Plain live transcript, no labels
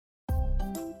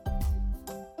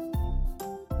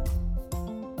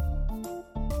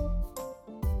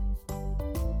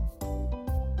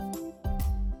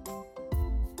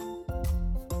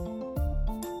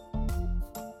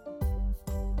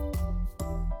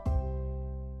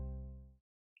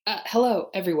Hello,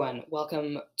 everyone.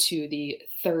 Welcome to the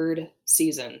third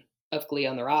season of Glee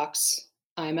on the Rocks.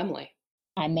 I'm Emily.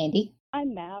 I'm Mandy.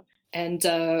 I'm Mav. And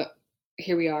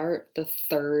here we are, the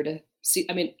third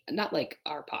I mean, not like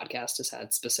our podcast has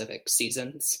had specific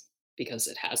seasons, because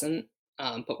it hasn't.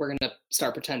 But we're going to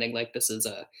start pretending like this is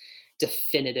a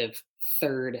definitive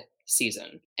third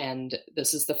season. And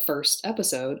this is the first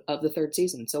episode of the third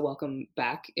season. So welcome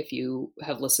back if you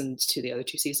have listened to the other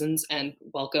two seasons, and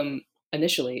welcome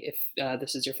initially if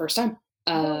this is your first time.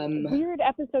 Weird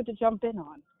episode to jump in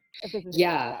on. If this is your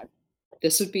first time.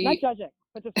 This would be not judging,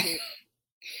 but just weird.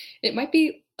 It might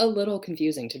be a little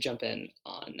confusing to jump in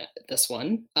on this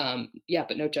one.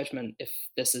 But no judgment if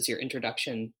this is your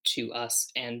introduction to us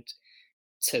and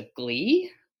to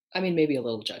Glee. I mean, maybe a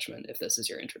little judgment if this is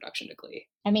your introduction to Glee.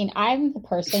 I mean, I'm the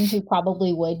person who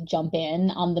probably would jump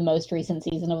in on the most recent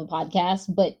season of a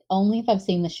podcast, but only if I've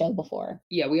seen the show before.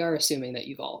 Yeah, we are assuming that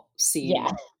you've all seen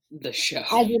the show.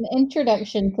 As an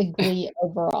introduction to Glee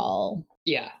overall.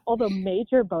 Yeah. Although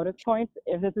major bonus points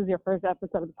if this is your first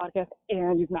episode of the podcast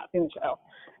and you've not seen the show.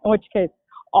 In which case,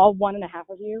 all 1.5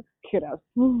 of you, kudos.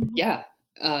 Yeah.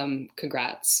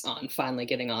 Congrats on finally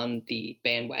getting on the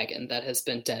bandwagon that has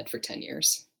been dead for 10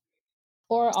 years.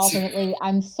 Or alternately,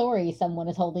 I'm sorry someone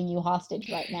is holding you hostage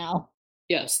right now.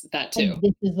 Yes, that too. And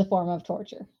this is the form of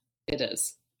torture. It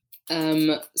is.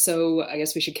 So I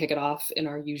guess we should kick it off in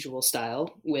our usual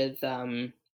style with,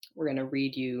 we're going to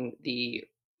read you the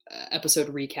episode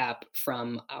recap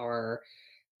from our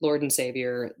Lord and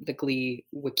Savior, the Glee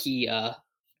Wikia,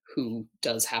 who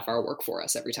does half our work for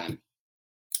us every time.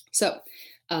 So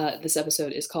this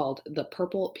episode is called The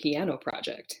Purple Piano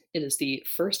Project. It is the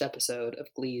first episode of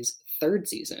Glee's third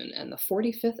season and the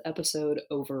 45th episode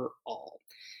overall.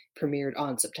 Premiered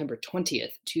on September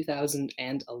 20th,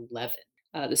 2011.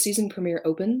 The season premiere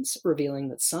opens revealing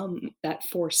that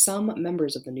for some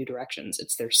members of the New Directions,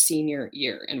 it's their senior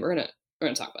year, and we're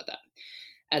gonna talk about that.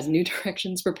 As New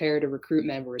Directions prepare to recruit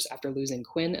members after losing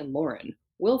Quinn and Lauren,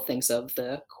 Will thinks of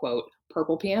the, quote,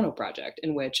 Purple Piano Project,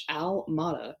 in which Al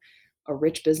Mata, a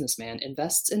rich businessman,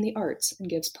 invests in the arts and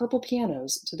gives purple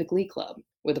pianos to the Glee Club.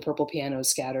 With the purple pianos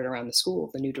scattered around the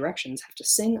school, the New Directions have to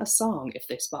sing a song if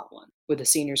they spot one. With the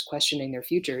seniors questioning their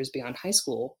futures beyond high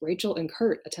school, Rachel and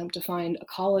Kurt attempt to find a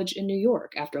college in New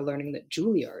York after learning that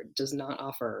Juilliard does not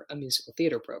offer a musical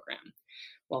theater program,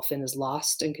 while Finn is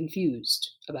lost and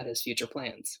confused about his future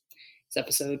plans. This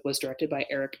episode was directed by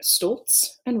Eric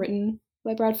Stoltz and written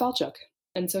by Brad Falchuk.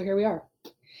 And so here we are.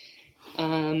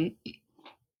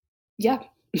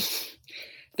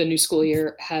 The new school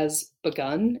year has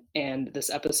begun, and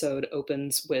this episode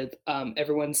opens with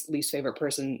everyone's least favorite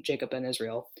person, Jacob Ben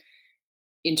Israel,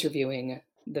 interviewing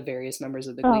the various members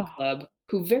of the Glee Club,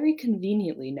 who very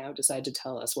conveniently now decide to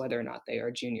tell us whether or not they are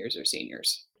juniors or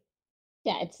seniors.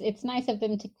 Yeah, it's nice of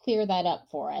them to clear that up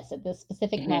for us at this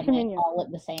specific moment, all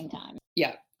at the same time.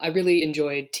 Yeah, I really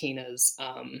enjoyed Tina's,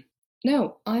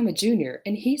 no, I'm a junior,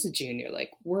 and he's a junior.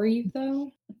 Like, were you,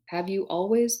 though? Have you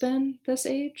always been this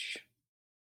age?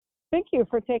 Thank you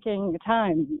for taking the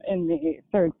time in the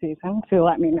third season to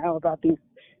let me know about these,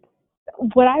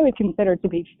 what I would consider to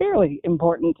be fairly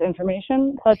important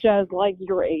information, such as, like,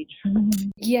 your age.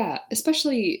 Yeah,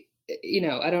 especially,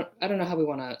 I don't know how we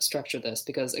want to structure this,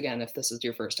 because, again, if this is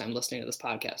your first time listening to this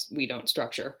podcast, we don't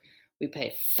structure. We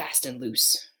play fast and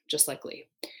loose, just like Glee.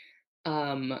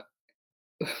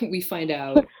 We find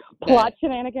out plot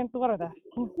shenanigans. What are they?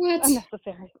 What?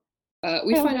 Unnecessary.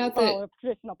 We find out that a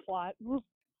traditional plot.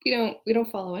 We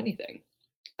don't follow anything.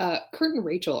 Kurt and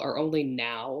Rachel are only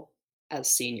now, as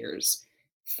seniors,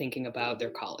 thinking about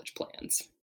their college plans.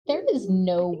 There is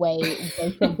no way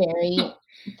Rachel Berry,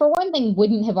 for one thing,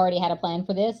 wouldn't have already had a plan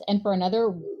for this, and for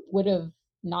another, would have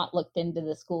not looked into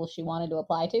the school she wanted to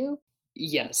apply to.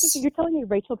 Yes. You're telling me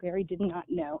Rachel Berry did not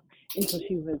know until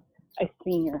she was a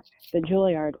senior that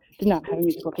Juilliard did not have a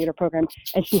musical theater program,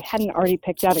 and she hadn't already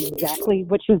picked out exactly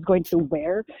what she was going to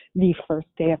wear the first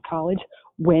day of college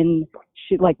when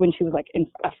she was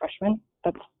a freshman.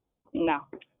 That's no.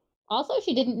 Also,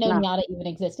 she didn't know Nyada even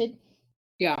existed.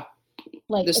 Yeah.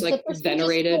 Like, this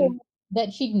venerated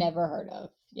that she'd never heard of.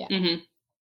 Yeah. Mm-hmm.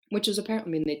 Which is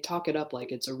apparently, they talk it up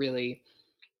like it's a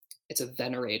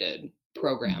venerated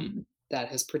program that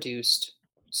has produced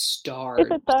stars,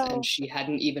 and she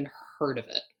hadn't even heard of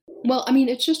it. Well,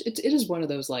 it is one of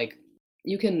those, like,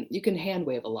 you can hand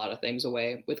wave a lot of things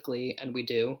away with Glee, and we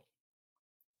do,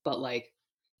 but like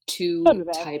two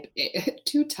type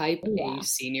A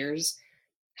seniors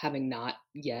having not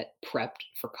yet prepped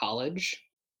for college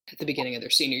at the beginning of their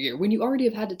senior year, when you already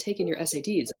have had to take in your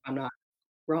SATs, if I'm not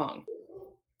wrong.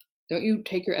 Don't you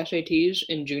take your SATs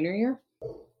in junior year?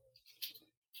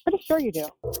 pretty sure you do.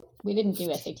 We didn't do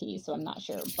SATs, so I'm not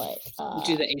sure, but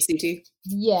Do the ACT?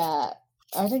 yeah,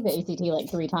 I think the ACT like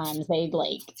 3 times. They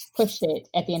like pushed it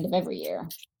at the end of every year.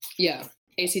 Yeah.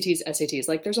 ACTs, SATs.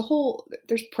 Like there's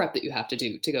prep that you have to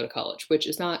do to go to college, which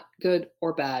is not good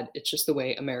or bad. It's just the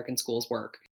way American schools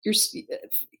work.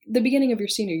 The beginning of your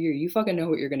senior year, you fucking know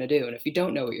what you're going to do. And if you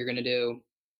don't know what you're going to do,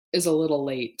 is a little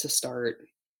late to start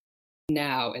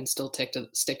now and still stick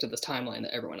to this timeline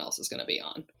that everyone else is going to be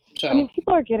on. So I mean,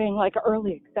 people are getting like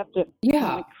early acceptance in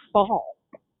like fall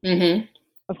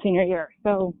of senior year.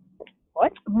 So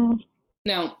what?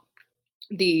 Now,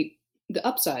 the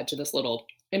upside to this little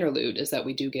interlude is that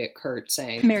we do get Kurt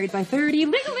saying, "Married by 30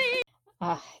 legally."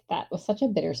 That was such a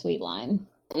bittersweet line.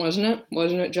 Wasn't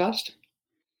it just?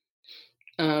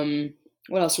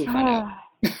 What else do we find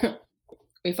out?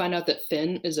 We find out that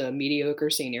Finn is a mediocre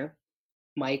senior.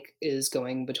 Mike is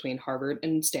going between Harvard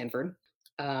and Stanford.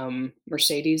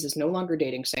 Mercedes is no longer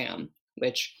dating Sam,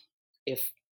 which, if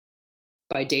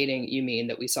by dating you mean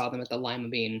that we saw them at the Lima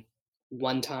Bean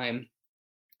one time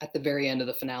at the very end of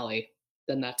the finale,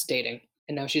 then that's dating.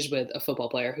 And now she's with a football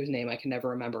player whose name I can never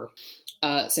remember.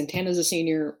 Santana's a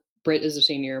senior, Britt is a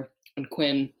senior, and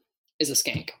Quinn is a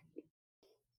skank.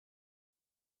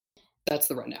 That's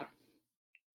the rundown.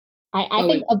 I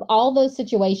think of all those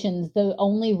situations, the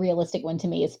only realistic one to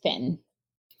me is Finn.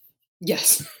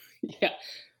 Yes. Yeah.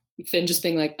 Finn just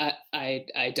being like,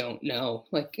 I don't know.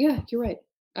 Like, yeah, you're right.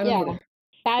 I don't either.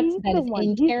 That is in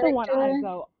He's character. the one I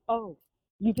go, oh,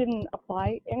 you didn't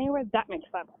apply anywhere? That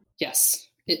makes sense. Yes.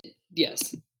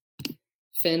 Yes.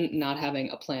 Finn not having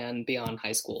a plan beyond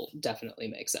high school definitely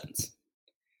makes sense.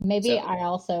 Maybe I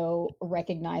also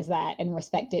recognize that and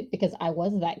respect it because I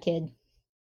was that kid.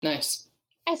 Nice.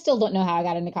 I still don't know how I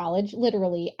got into college.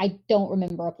 Literally, I don't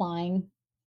remember applying.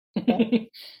 I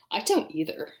don't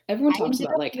either. Everyone talks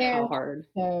about like how hard.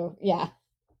 So yeah.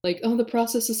 Like, oh, the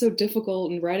process is so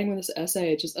difficult and writing this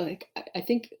essay, just like I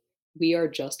think we are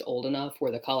just old enough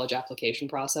where the college application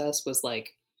process was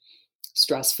like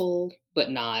stressful, but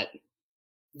not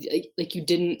like you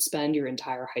didn't spend your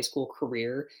entire high school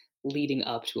career leading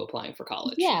up to applying for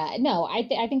college. Yeah, no, I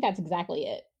think that's exactly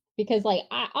it. Because like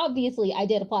I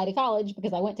did apply to college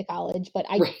because I went to college, but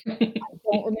I don't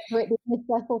remember it being a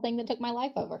stressful thing that took my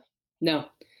life over. No,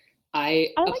 I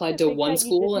applied to one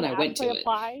school and I went to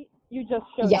it. You just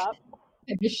showed up.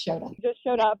 I just showed up. You just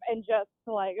showed up and just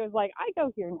like it was like I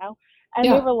go here now, and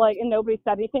they were like, and nobody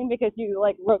said anything because you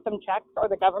like wrote them checks or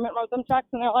the government wrote them checks,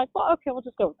 and they're like, well, okay, we'll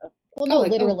just go with this. Well, no,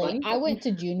 literally, I went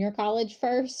to junior college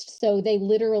first, so they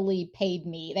literally paid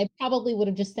me. They probably would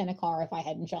have just sent a car if I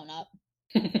hadn't shown up.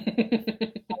 I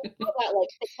got like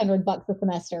 $600 a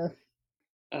semester.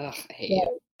 Ugh, I hate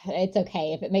you. It's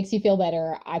okay. If it makes you feel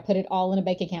better, I put it all in a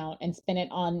bank account and spent it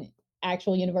on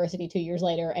actual university 2 years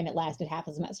later, and it lasted half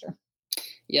a semester.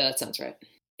 Yeah, that sounds right.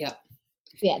 Yeah.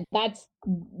 Yeah,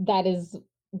 that is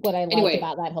what I like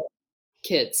about that whole.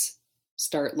 Kids,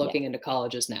 start looking into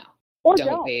colleges now. Or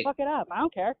don't wait. Fuck it up. I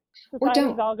don't care. Society's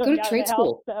or don't go to trade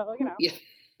school. So you know. Yeah.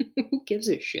 Who gives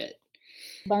a shit?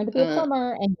 Learn to be a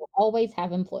plumber, and you'll always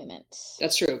have employment.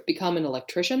 That's true. Become an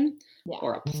electrician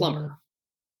or a plumber,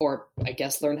 or I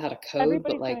guess learn how to code.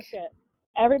 Everybody's but like, gonna shit.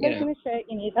 Everybody's gonna shit.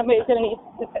 You need somebody's gonna need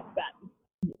to fix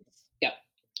that. Yeah,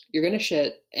 you're gonna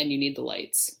shit, and you need the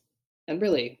lights. And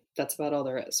really, that's about all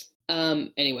there is.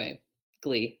 Anyway,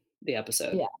 Glee, the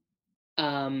episode. Yeah.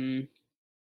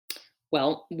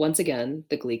 Well, once again,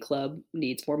 the Glee Club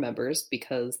needs more members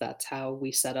because that's how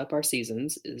we set up our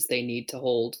seasons. Is they need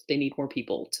more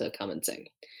people to come and sing.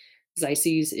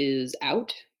 Xyces is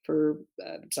out for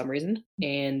some reason,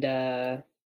 and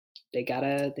they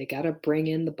gotta bring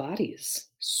in the bodies.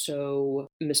 So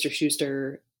Mr.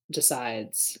 Schuester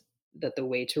decides that the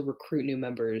way to recruit new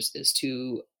members is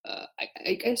to,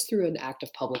 I guess, through an act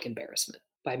of public embarrassment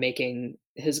by making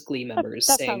his Glee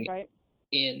members sing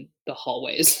in the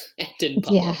hallways and in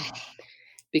public. Yeah.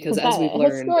 Because as we've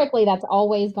learned, historically, that's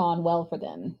always gone well for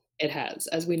them. It has.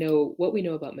 As we know, what we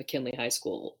know about McKinley High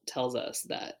School tells us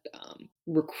that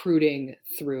recruiting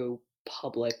through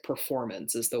public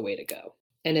performance is the way to go.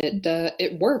 And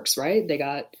it works, right? They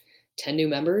got 10 new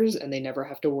members and they never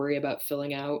have to worry about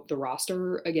filling out the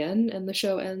roster again, and the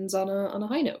show ends on a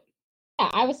high note. Yeah,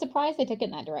 I was surprised they took it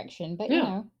in that direction, but you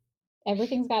know,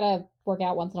 everything's got to work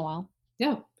out once in a while.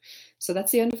 Yeah. So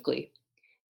that's the end of Glee.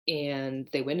 And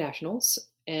they win nationals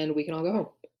and we can all go home.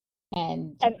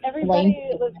 And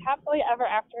everybody lives happily ever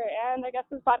after, and I guess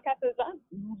this podcast is done.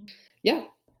 Yeah.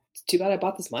 It's too bad I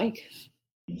bought this mic.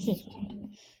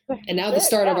 And now the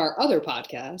start of our other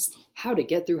podcast, How to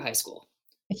Get Through High School.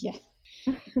 Yeah.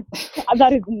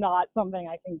 That is not something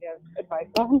I can give advice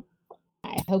on.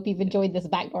 I hope you've enjoyed this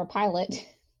backdoor pilot.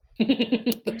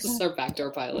 This is our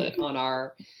backdoor pilot on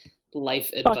our life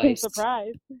Fucking advice.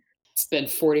 surprise. It's been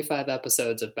 45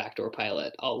 episodes of Backdoor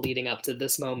Pilot, all leading up to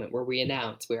this moment where we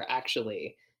announce we are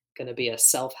actually going to be a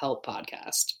self-help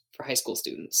podcast for high school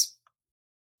students.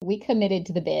 We committed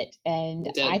to the bit, and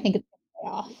We did. I think it's going to pay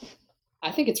off.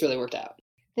 I think it's really worked out.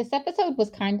 This episode was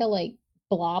kind of like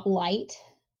Blob Light.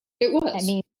 It was. I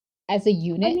mean, as a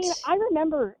unit. I mean,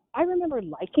 I remember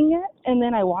liking it, and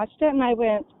then I watched it, and I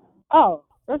went, "Oh,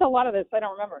 there's a lot of this I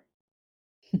don't remember."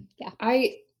 Yeah.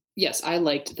 I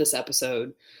liked this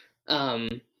episode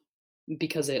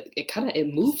because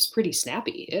it moves pretty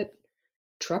snappy. It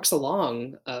trucks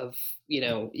along of,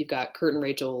 you've got Kurt and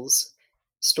Rachel's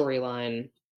storyline,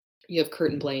 you have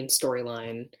Kurt and Blaine's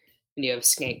storyline, and you have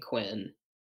Skank Quinn,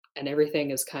 and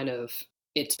everything is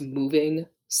it's moving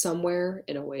somewhere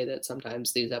in a way that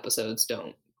sometimes these episodes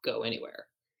don't go anywhere.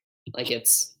 Like it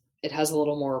has a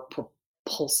little more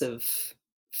propulsive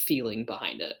feeling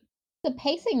behind it. The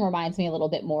pacing reminds me a little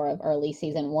bit more of early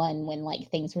season 1 when like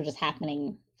things were just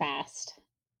happening fast.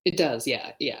 It does,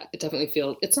 yeah. It definitely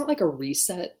feels, it's not like a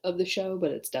reset of the show, but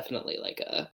it's definitely like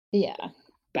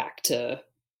back to,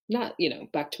 not,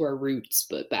 back to our roots,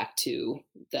 but back to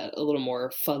that a little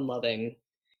more fun-loving,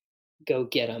 go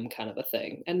get 'em kind of a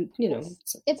thing. And,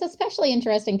 it's especially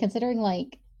interesting considering,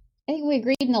 like, I think we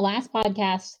agreed in the last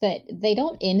podcast that they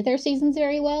don't end their seasons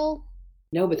very well.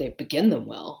 No, but they begin them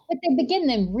well. But they begin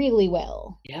them really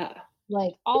well. Yeah.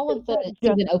 Like all of the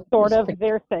season sort of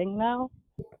their thing now.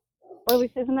 Or at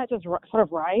least isn't that just sort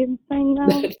of Ryan's thing now?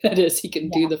 That is, he can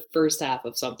do the first half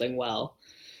of something well.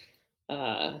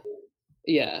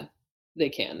 Yeah, they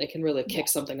can. They can really kick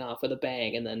something off with a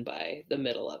bang, and then by the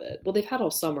middle of it, well, they've had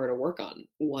all summer to work on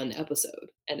one episode,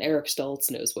 and Eric Stoltz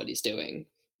knows what he's doing.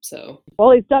 So,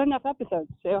 well, he's done enough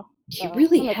episodes too. He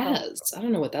really has. I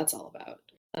don't know what that's all about.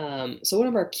 So one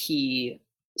of our key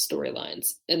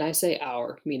storylines, and I say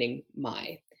our, meaning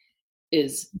my,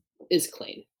 is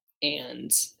Klaine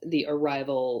and the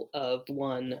arrival of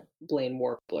one Blaine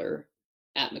Warbler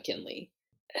at McKinley.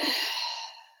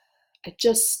 I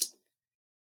just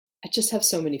have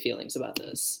so many feelings about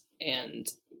this, and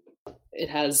it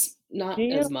has not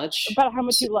as much about how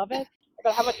much you love it.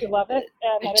 About how much you love it.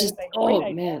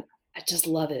 And man, I just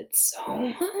love it so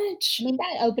much. I mean,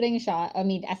 that opening shot. I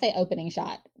mean, I say opening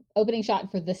shot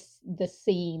for the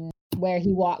scene where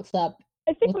he walks up.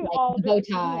 I think with, we like, all the bow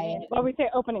tie. When we say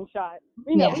opening shot,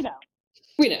 we know.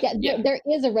 Yeah, there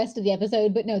is a rest of the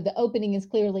episode, but no, the opening is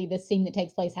clearly the scene that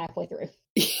takes place halfway through.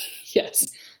 Yes.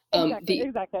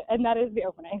 Exactly. And that is the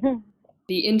opening.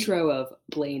 The intro of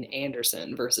Blaine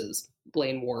Anderson versus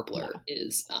Blaine Warbler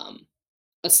is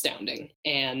astounding.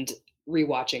 And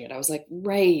rewatching it, I was like,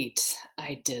 right,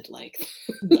 I did like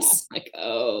this. Yeah. Like,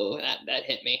 oh, that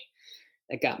hit me.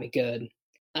 That got me good.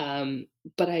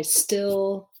 But I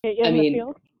still, it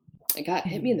got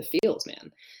hit me in the feels,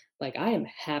 man. Like, I am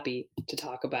happy to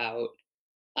talk about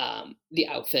the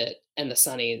outfit and the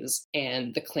Sunnies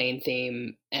and the Klaine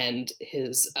theme and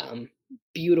his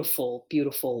beautiful,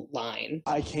 beautiful line.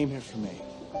 I came here for me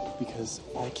because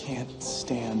I can't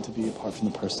stand to be apart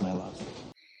from the person I love.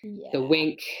 Yeah. The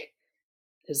wink,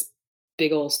 his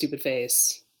big old stupid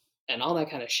face, and all that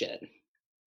kind of shit.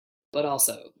 But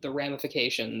also the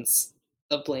ramifications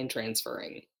of Blaine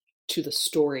transferring to the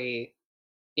story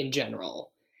in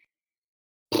general.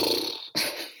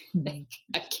 I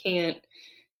can't,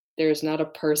 there's not a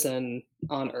person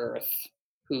on earth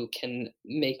who can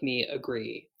make me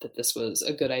agree that this was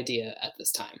a good idea at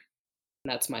this time.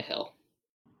 And that's my hill.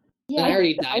 Yeah, and I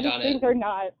already died on it. I think they're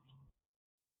not.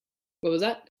 What was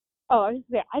that? Oh,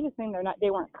 I just think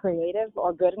they weren't creative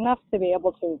or good enough to be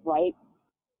able to write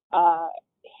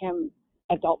him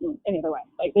as Dalton any other way.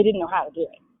 Like, they didn't know how to do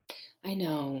it. I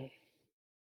know.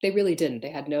 They really didn't.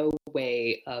 They had no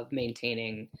way of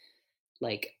maintaining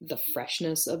like the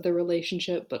freshness of the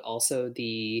relationship, but also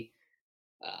the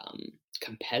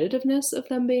competitiveness of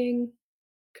them being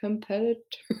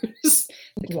competitors.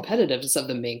 The competitiveness of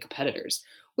them being competitors,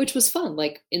 which was fun.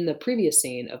 Like in the previous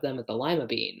scene of them at the Lima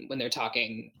Bean when they're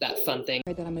talking that fun thing.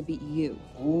 That I'm gonna beat you.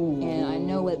 Ooh. And I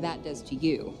know what that does to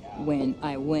you when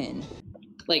I win.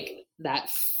 Like that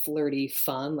flirty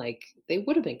fun, like they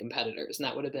would have been competitors, and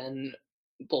that would have been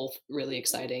both really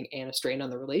exciting and a strain on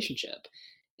the relationship.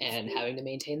 And having to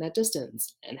maintain that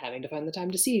distance and having to find the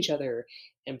time to see each other.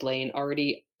 And Blaine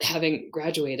already having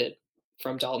graduated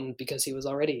from Dalton because he was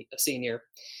already a senior.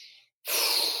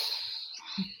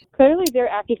 Clearly their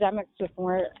academics just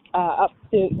weren't up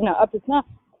to snuff.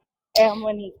 And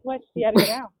when he switched, he had to go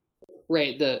down.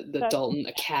 Right. The Dalton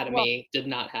Academy did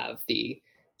not have the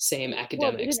same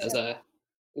academics as a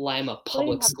Lima They didn't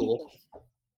Public have School. teachers.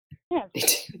 Yeah, They,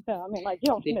 so I mean, like, you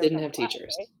don't they never didn't go have to class,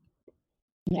 teachers. right?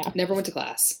 Yeah. Never went to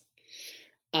class.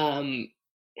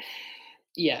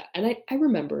 Yeah, and I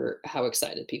remember how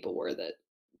excited people were that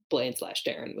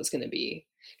Blaine/Darren was going to be,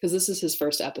 because this is his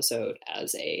first episode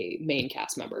as a main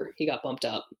cast member. He got bumped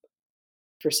up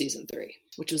for season 3,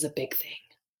 which was a big thing,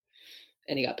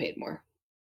 and he got paid more.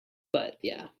 But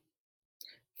yeah,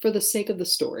 for the sake of the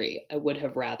story, I would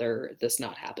have rather this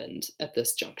not happened at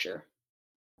this juncture.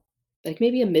 Like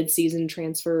maybe a mid-season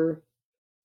transfer,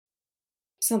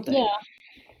 something. Yeah.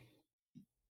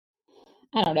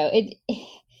 I don't know.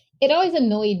 It always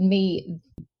annoyed me,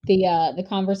 the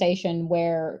conversation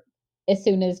where as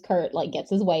soon as Kurt like gets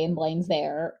his way and Blaine's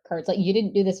there, Kurt's like, "You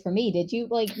didn't do this for me, did you?"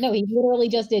 Like, no, he literally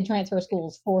just did transfer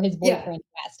schools for his Yeah. boyfriend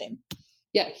who asked him.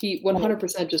 Yeah, he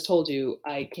 100% just told you,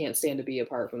 I can't stand to be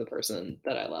apart from the person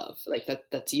that I love. Like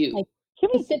that's you. Like, Can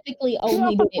we Specifically can we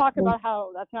only also did it talk for- about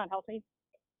how that's not healthy?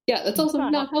 Yeah, that's also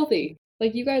not not healthy.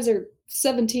 Like you guys are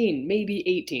 17, maybe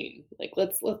 18. Like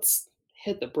let's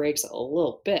hit the brakes a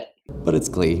little bit. But it's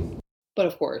Glee. But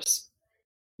of course,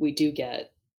 we do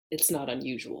get it's not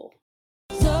unusual.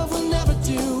 Love will never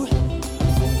do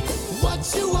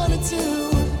what you wanna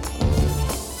do.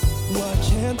 Why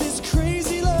can't this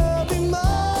crazy love be mine?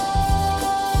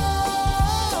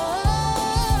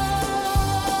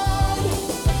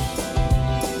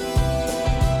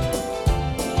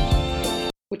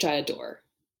 Which I adore.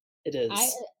 It is.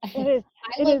 It is.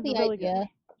 I It love is the really idea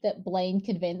that Blaine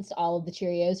convinced all of the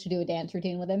Cheerios to do a dance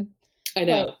routine with him. I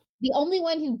know. But the only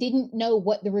one who didn't know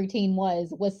what the routine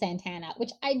was Santana,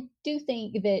 which I do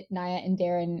think that Naya and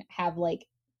Darren have like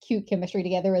cute chemistry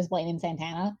together as Blaine and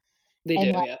Santana. They and,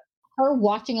 do, like, yeah. Her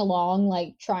watching along,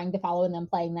 like trying to follow and then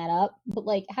playing that up. But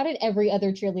like, how did every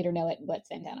other cheerleader know it but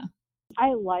Santana?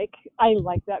 I like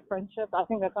that friendship. I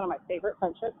think that's one of my favorite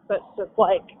friendships. That's just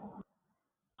like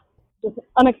just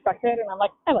unexpected, and I'm like,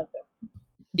 I like this.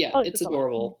 Yeah, Oh, it's it's just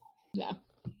adorable. Yeah.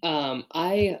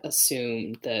 I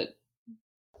assumed that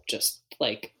just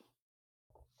like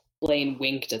Blaine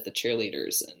winked at the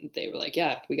cheerleaders and they were like,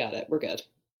 yeah, we got it. We're good.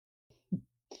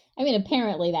 I mean,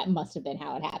 apparently that must have been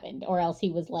how it happened, or else he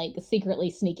was like secretly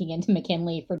sneaking into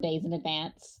McKinley for days in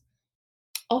advance.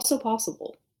 Also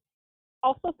possible.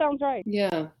 Also sounds right.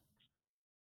 Yeah.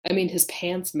 I mean, his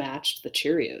pants matched the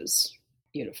Cheerios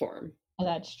uniform. Oh,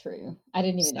 that's true. I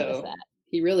didn't even notice So that.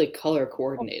 he really color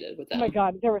coordinated with Oh them. my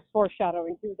God, there was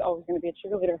foreshadowing. He was always going to be a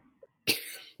cheerleader.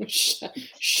 Shut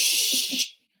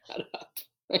up.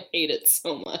 I hate it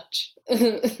so much.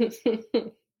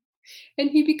 And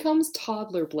he becomes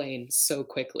toddler Blaine so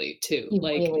quickly too. He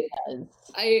Like really does.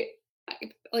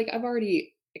 I've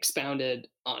already expounded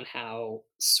on how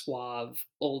suave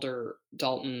older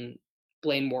Dalton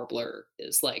Blaine Warbler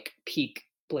is like peak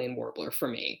Blaine Warbler for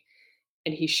me.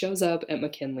 And he shows up at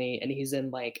McKinley and he's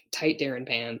in like tight Darren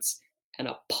pants and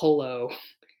a polo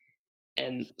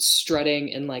and strutting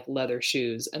in like leather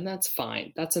shoes, and that's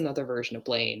fine. That's another version of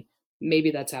Blaine.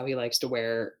 Maybe that's how he likes to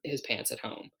wear his pants at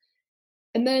home.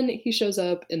 And then he shows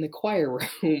up in the choir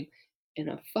room in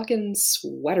a fucking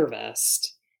sweater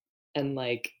vest and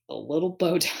like a little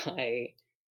bow tie.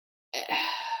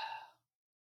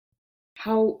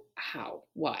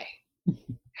 Why?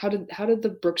 How did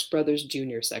the Brooks Brothers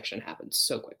Jr. section happen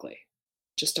so quickly?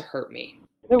 Just to hurt me.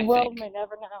 The I world think. may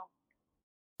never know.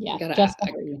 Yeah, Gotta just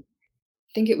act- for you.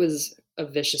 I think it was a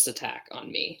vicious attack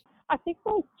on me. I think it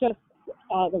was just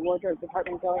the wardrobe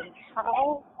department going,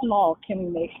 how small can we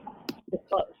make this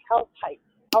clothes? How tight?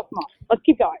 How small? Let's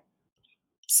keep going.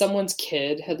 Someone's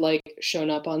kid had like shown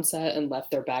up on set and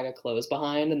left their bag of clothes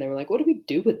behind, and they were like, what do we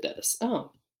do with this?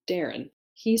 Oh, Darren,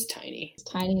 he's tiny. It's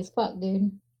tiny as fuck,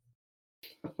 dude.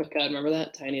 Oh my God, remember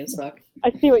that? Tiny as fuck.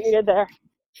 I see what you did there.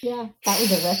 Yeah, that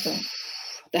was a reference.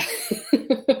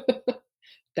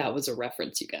 That was a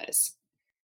reference, you guys.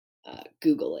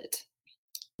 Google it.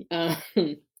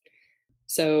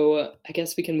 So I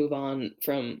guess we can move on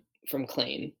from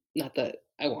Klain. Not that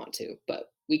I want to,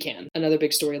 but we can. Another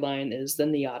big storyline is the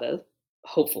NYADA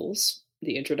hopefuls,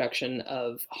 the introduction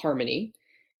of Harmony,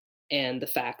 and the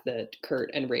fact that Kurt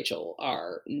and Rachel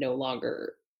are no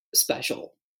longer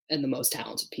special and the most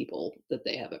talented people that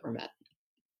they have ever met.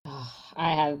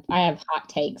 I have hot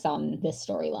takes on this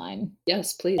storyline.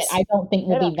 Yes, please. That I don't think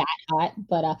will be that hot,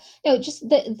 but no, just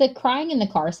the crying in the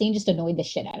car scene just annoyed the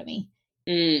shit out of me.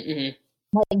 Mm-hmm.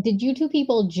 Like, did you two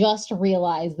people just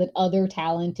realize that other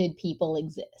talented people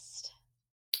exist?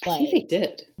 I think they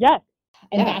did. Yes.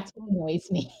 And Yeah. that's what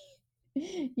annoys me.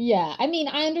 Yeah, I mean,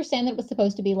 I understand that it was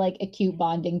supposed to be like a cute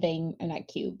bonding thing, or not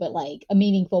cute, but like a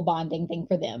meaningful bonding thing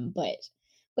for them. But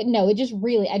But no,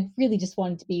 I really just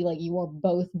wanted to be like, you are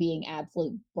both being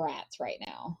absolute brats right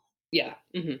now. Yeah.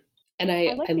 And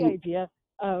I like the idea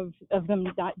of them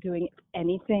not doing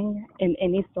anything in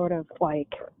any sort of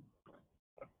like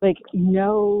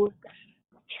no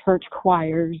church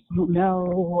choirs,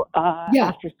 no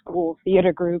after school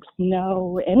theater groups,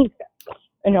 no anything.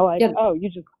 And you're like, oh, you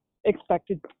just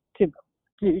expected to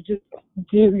just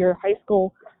do your high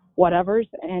school whatevers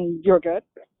and you're good.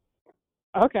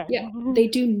 Okay. Yeah, they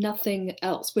do nothing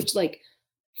else, which, like,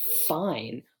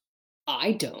 fine.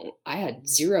 I had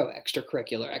 0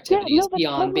 extracurricular activities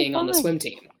beyond totally being on the swim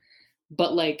team.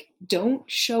 But, like, don't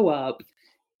show up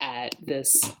at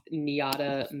this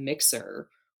NIADA mixer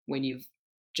when you've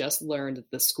just learned that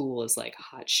the school is, like,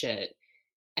 hot shit,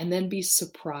 and then be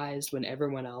surprised when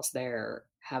everyone else there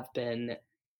have been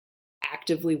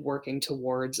actively working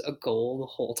towards a goal the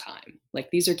whole time. Like,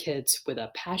 these are kids with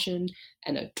a passion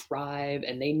and a drive,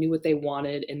 and they knew what they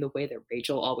wanted in the way that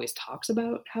Rachel always talks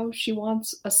about how she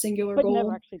wants a singular goal. But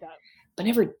never actually does. But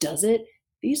never does it.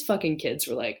 These fucking kids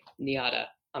were like, NIADA,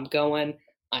 I'm going.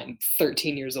 I'm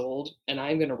 13 years old, and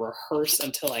I'm going to rehearse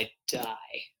until I die.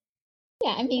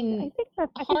 Yeah, I mean, I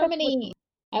think Harmony,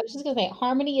 I was just going to say,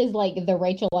 Harmony is like the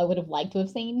Rachel I would have liked to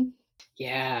have seen.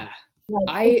 Yeah.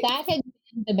 Like, if that had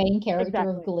been the main character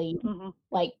of Glee, Mm-hmm.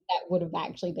 like, that would have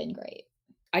actually been great.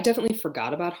 I definitely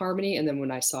forgot about Harmony, and then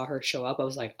when I saw her show up, I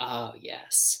was like, oh,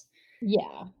 yes.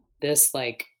 Yeah. This,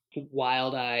 like,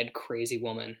 wild-eyed, crazy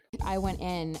woman. I went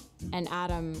in, and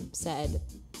Adam said,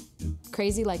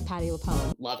 crazy like Patti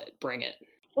LuPone. Love it. Bring it.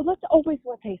 Well, that's always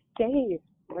what they say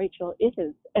Rachel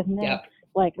is. And then,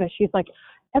 like, that she's like,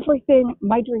 everything,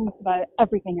 my dream is about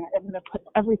everything, and I'm going to put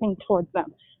everything towards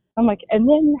them. I'm like, and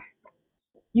then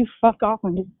you fuck off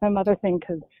and do some other thing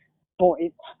because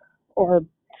boys, or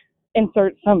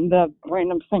insert the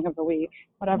random thing of the week,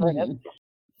 whatever it is.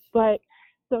 But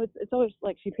so it's always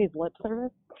like she pays lip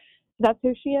service. That's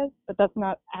who she is, but that's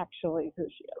not actually who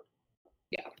she is.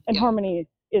 Yeah. And Harmony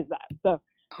is that. So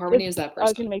Harmony is that person. I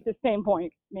was going to make the same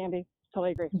point, Mandy.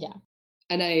 Totally agree. Yeah.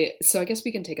 And I guess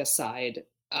we can take a side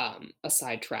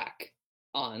track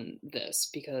on this,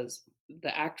 because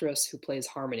the actress who plays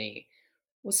Harmony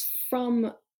was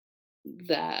from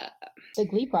the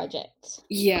Glee Project.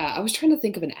 Yeah, I was trying to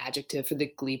think of an adjective for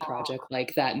the Glee Project,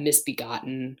 like that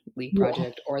misbegotten Glee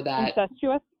Project, or that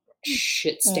incestuous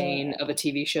shit stain of a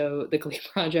TV show, the Glee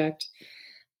Project.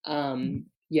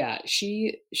 Yeah,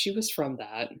 she was from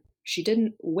that. She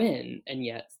didn't win, and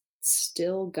yet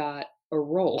still got a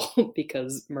role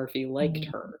because Murphy liked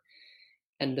her.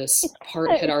 And this part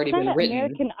had already been written.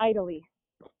 American Idol-y.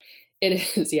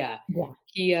 It is, yeah.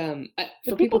 He for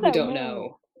the people who don't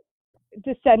know,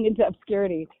 descend into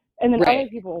obscurity, and then other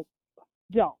people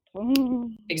don't.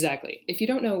 Exactly. If you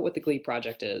don't know what the Glee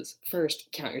Project is,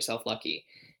 first, count yourself lucky.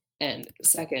 And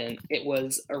second, it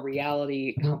was a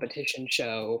reality competition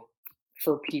show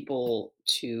for people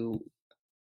to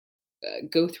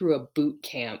go through a boot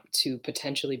camp to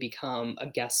potentially become a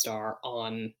guest star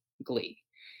on Glee.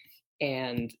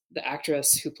 And the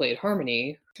actress who played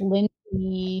Harmony,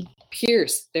 Lindsay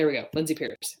Pierce, there we go, Lindsay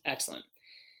Pierce, excellent.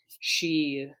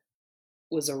 She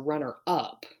was a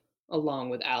runner-up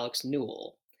along with Alex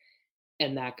Newell,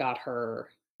 and that got her,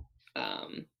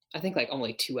 I think, like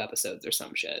only 2 episodes or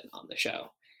some shit on the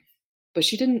show. But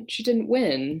she didn't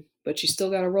win, but she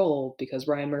still got a role because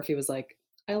Ryan Murphy was like,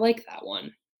 I like that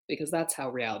one, because that's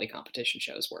how reality competition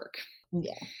shows work.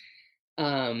 Yeah.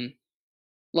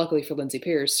 Luckily for Lindsay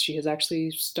Pierce, she has actually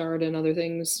starred in other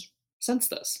things since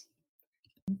this.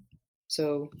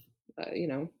 So,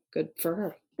 good for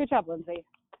her. Good job, Lindsay.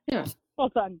 Yeah. Well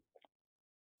done.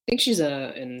 I think she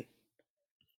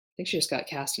just got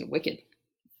cast in Wicked.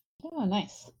 Oh,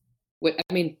 nice.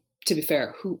 I mean, to be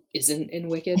fair, who isn't in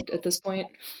Wicked at this point?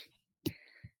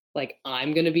 Like,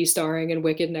 I'm going to be starring in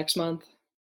Wicked next month.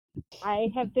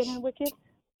 I have been in Wicked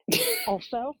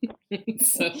also.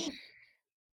 So,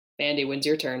 Mandy, when's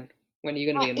your turn? When are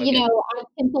you going to be in Wicked? I've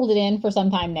penciled it in for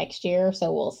sometime next year,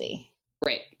 so we'll see.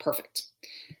 Great. Perfect.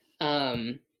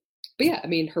 But yeah, I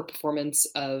mean, her performance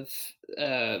of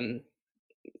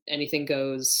Anything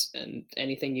Goes and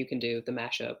Anything You Can Do, the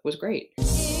mashup, was great.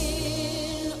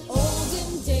 In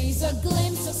olden days, a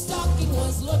glimpse of stalking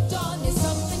was looked on as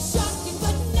something shocking,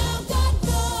 but now God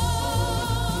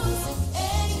knows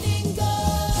anything goes.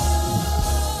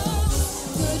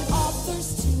 Good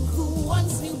authors too, who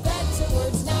once knew better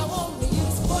words, now only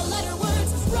use 4-letter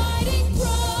words, writing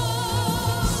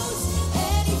prose.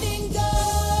 Anything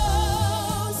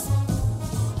goes.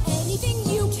 Anything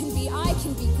you can be, I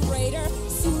can be greater.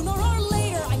 Sooner or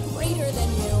later, I'm greater than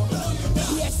you.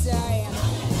 Yes, I am.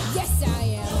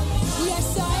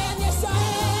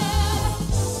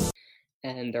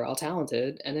 and they're all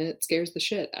talented, and it scares the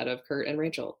shit out of Kurt and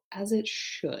Rachel, as it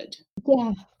should.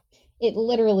 Yeah, it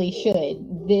literally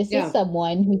should. This Yeah. is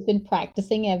someone who's been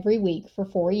practicing every week for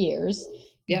 4 years.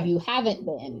 Yeah. You haven't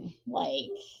been. Like,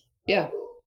 Yeah.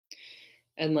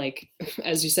 And like,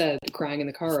 as you said, crying in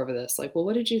the car over this, like, well,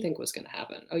 what did you think was going to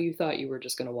happen? Oh, you thought you were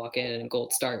just going to walk in and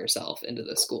gold star yourself into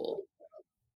the school.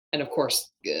 And of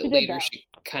course, did later that. she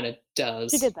kind of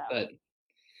does. She did that. But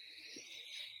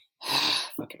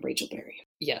fucking Rachel Berry.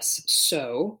 Yes.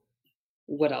 So,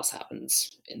 what else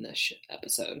happens in this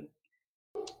episode?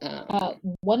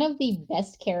 one of the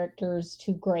best characters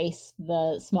to grace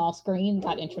the small screen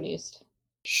got introduced.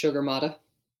 Sugar Mata.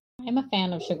 I'm a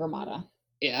fan of Sugar Mata.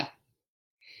 Yeah.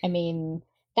 I mean,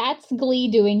 that's Glee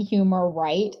doing humor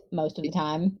right most of the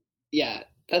time. Yeah.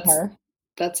 Her.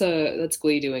 That's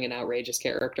Glee doing an outrageous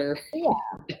character.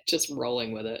 Yeah. Just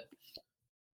rolling with it.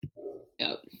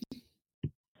 Yep.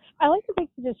 I like to think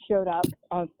she just showed up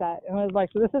on set and was like,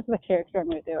 so this is the character I'm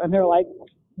going to do. And they're like,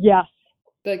 yes,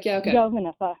 Like, yeah, okay. go,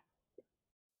 Vanessa.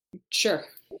 Sure.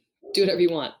 Do whatever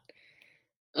you want.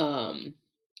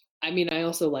 I mean, I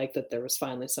also like that there was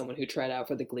finally someone who tried out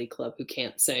for the Glee Club who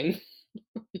can't sing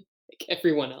like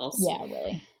everyone else. Yeah,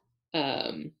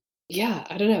 really. Yeah,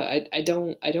 I don't know. I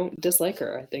don't dislike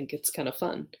her. I think it's kind of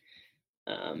fun.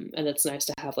 And it's nice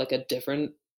to have like a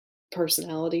different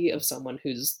personality of someone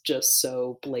who's just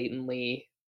so blatantly,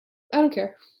 I don't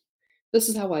care. This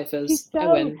is how life is. I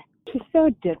win. She's so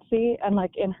ditzy and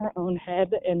like in her own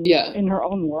head and Yeah. in her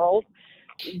own world,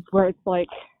 where it's like,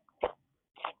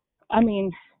 I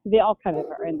mean, they all kind of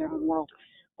are in their own world,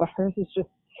 but hers is just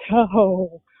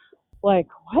so like,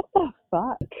 what the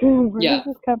fuck? Where Yeah. does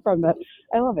this come from? But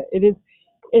I love it. It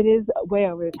is way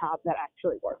over the top that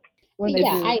actually works when they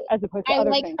Yeah, do, I- as opposed to I other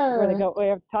like things where they her- go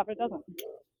way over the top. It doesn't.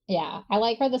 Yeah, I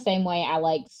like her the same way I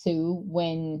like Sue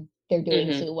when they're doing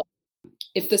Mhm. Sue well.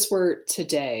 If this were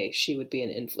today, she would be an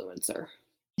influencer.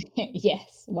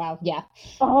 Yes. Wow. Yeah.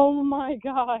 Oh my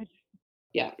god.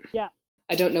 Yeah. Yeah.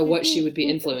 I don't know what she would be Mhm.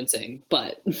 influencing,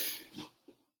 but Well,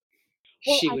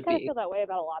 she I would kind of be. feel that way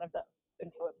about a lot of the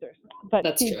influencers, but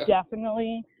That's she true.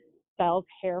 definitely sells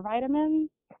hair vitamins.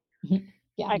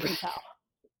 Yeah. I can tell.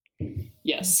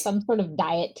 Yes. Some sort of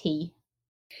diet tea.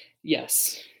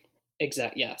 Yes.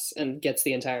 Yes. And gets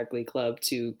the entire Glee Club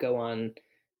to go on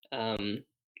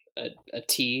a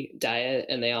tea diet,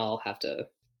 and they all have to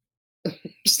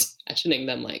just imagining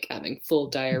them like having full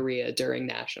diarrhea during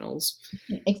nationals.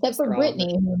 Except for They're all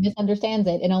Brittany, who misunderstands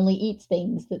it and only eats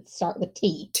things that start with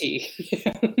T. Tea.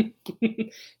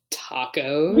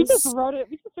 Tacos. We just wrote a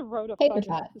Paper fucking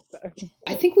tots. episode.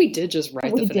 I think we did just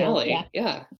write We the did, finale. yeah.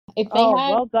 Yeah. If they Oh, had,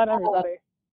 well done, everybody.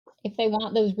 if they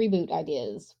want those reboot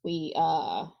ideas, we We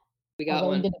are got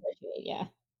willing one. to negotiate. Yeah.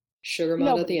 Sugar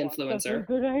Mata the Nobody wants those influencer.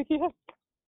 Good idea.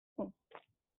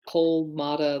 Cold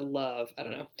Mata love. I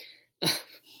don't know.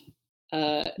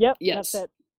 Yep, Yes. that's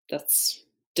it. That's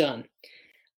done.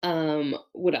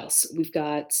 What else? We've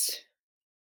got,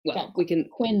 well, Got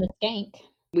Quinn the Skank.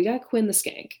 we got Quinn the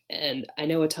Skank, and I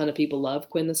know a ton of people love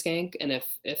Quinn the Skank, and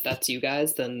if that's you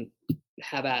guys, then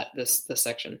have at this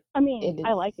section. I mean, It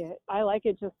I is. like it. I like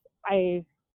it. Just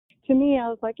to me, I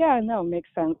was like, yeah, no, it makes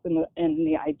sense in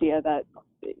the idea that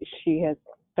she has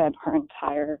spent her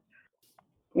entire,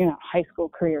 high school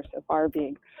career so far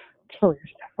being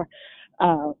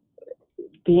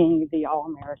the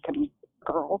all-American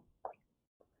girl,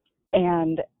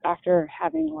 and after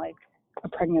having like a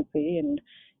pregnancy and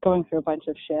going through a bunch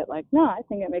of shit, like, no, I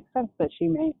think it makes sense that she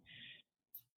may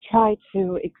try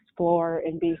to explore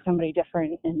and be somebody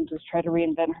different and just try to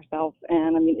reinvent herself.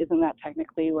 And I mean, isn't that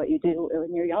technically what you do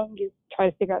when you're young? You try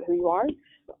to figure out who you are.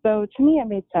 So to me, it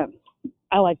made sense.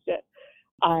 I liked it.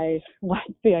 I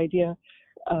liked the idea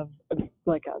of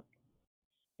like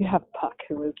you have Puck,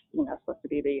 who is supposed to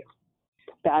be the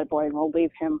bad boy, and we'll leave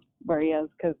him where he is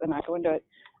because they're not going to do it.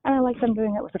 And I like them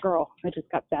doing it with a girl. I just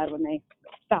got sad when they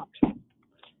stopped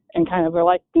and kind of were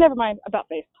like, never mind about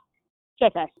face.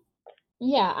 JK.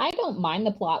 Yeah, I don't mind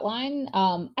the plot line.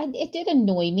 It did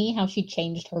annoy me how she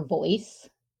changed her voice.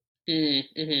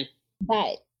 Mm-hmm.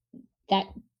 That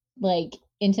like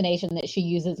intonation that she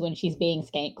uses when she's being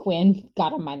Skank Quinn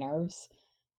got on my nerves.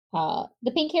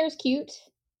 The pink hair is cute.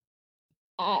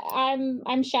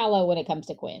 I'm shallow when it comes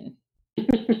to Quinn.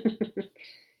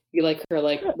 You like her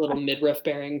like little midriff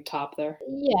bearing top there?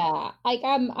 Yeah, like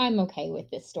I'm okay with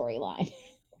this storyline.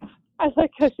 I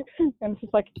like how and she's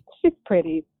like, she's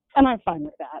pretty, and I'm fine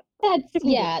with that. That's can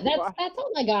yeah, just watch. that's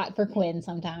all I got for Quinn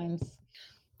sometimes.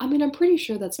 I mean, I'm pretty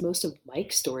sure that's most of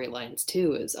Mike's storylines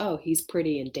too, is, oh, he's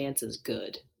pretty and dances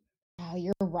good. Oh,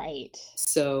 you're right.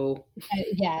 So,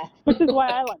 Yeah. Which is why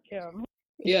I like him.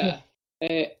 yeah.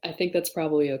 I think that's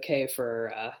probably okay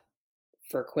for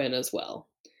Quinn as well.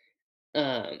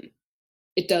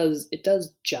 It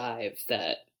does jive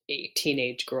that a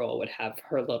teenage girl would have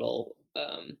her little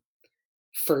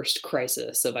first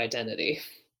crisis of identity.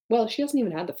 Well, she hasn't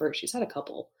even had the first; she's had a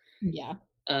couple. Yeah.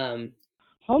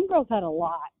 Homegirl's had a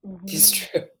lot. It's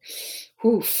true.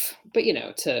 Oof. But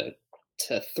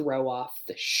to throw off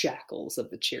the shackles of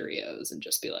the Cheerios and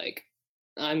just be like,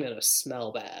 I'm gonna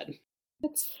smell bad.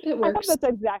 It I thought works. that's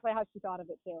exactly how she thought of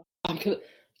it too. I'm gonna.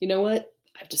 You know what?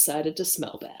 I've decided to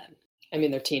smell bad. I mean,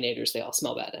 they're teenagers; they all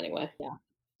smell bad anyway.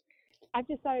 I've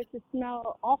decided to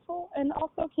smell awful and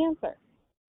also cancer.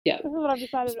 Yeah. This is what I've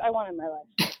decided I want in my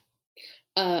life.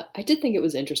 I did think it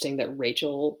was interesting that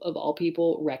Rachel, of all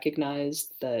people,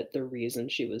 recognized that the reason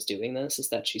she was doing this is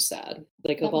that she's sad.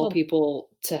 Like, That of was all a- people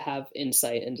to have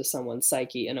insight into someone's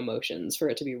psyche and emotions, for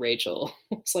it to be Rachel,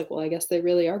 it's like, well, I guess they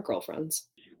really are girlfriends.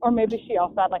 Or maybe she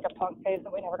also had like a punk phase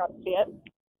and we never got to see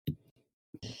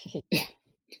it.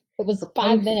 It was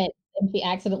 5 minutes and she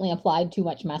accidentally applied too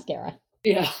much mascara.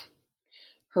 Yeah.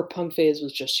 Her punk phase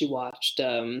was just she watched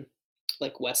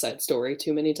like West Side Story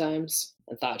too many times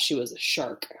and thought she was a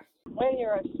shark. When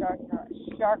you're a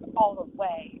shark all the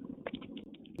way.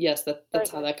 Yes,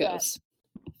 that's how that goes.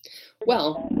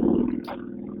 Well,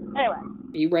 Anyway,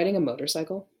 are you riding a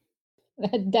motorcycle?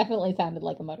 That definitely sounded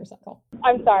like a motorcycle.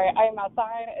 I'm sorry. I am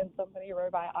outside and somebody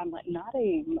rode by on like not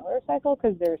a motorcycle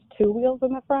because there's 2 wheels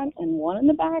in the front and 1 in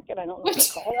the back, and I don't know what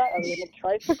to call that other than a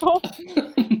tricycle.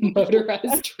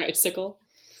 Motorized tricycle.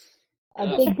 A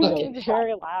Oh, big It wheel. was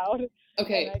very loud.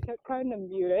 Okay, And I kept trying to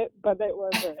mute it, but it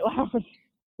was very loud.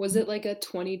 was it like a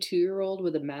 22-year-old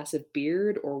with a massive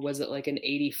beard, or was it like an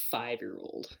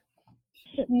 85-year-old?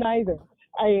 Neither.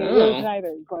 It Oh. was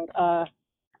neither, but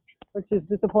which is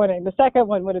disappointing. The second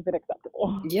one would have been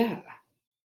acceptable. Yeah.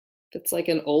 If it's like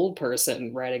an old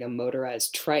person riding a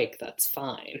motorized trike, that's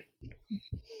fine.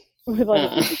 With like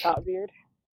Uh. a super top beard.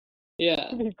 Yeah.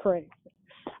 It'd be great.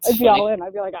 It's I'd be funny. all in.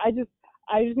 I'd be like, I just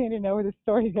need to know where the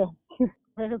story goes.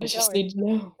 Where are I we just going? need to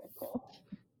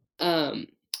know.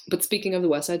 But speaking of the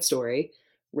West Side Story,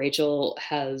 Rachel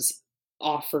has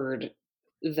offered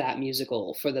that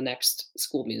musical for the next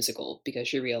school musical because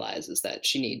she realizes that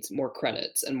she needs more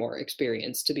credits and more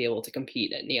experience to be able to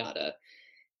compete at NIADA.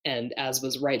 And as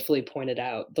was rightfully pointed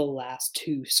out, the last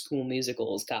 2 school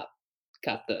musicals got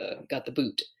the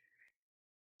boot.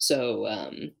 So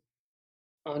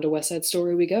on to West Side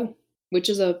Story we go, which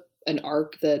is an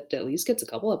arc that at least gets a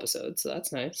couple episodes, so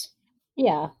that's nice.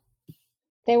 Yeah.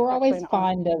 They were always Actually, an arc.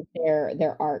 fond of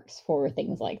their arcs for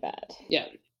things like that. Yeah,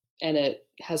 and it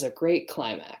has a great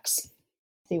climax.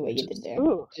 See what you did there.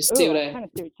 Ooh, Just see what I- kind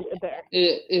of see what you did there.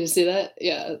 You see that?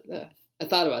 Yeah, I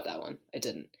thought about that one. I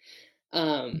didn't.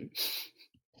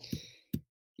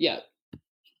 Yeah.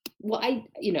 Well,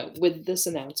 with this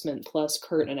announcement plus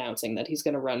Kurt announcing that he's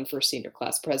going to run for senior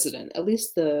class president, at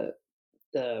least the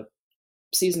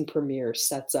season premiere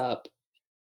sets up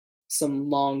some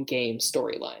long game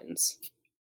storylines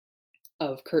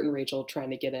of Kurt and Rachel trying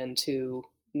to get into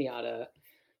NIADA,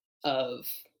 of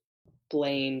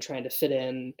Blaine trying to fit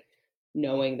in,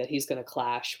 knowing that he's going to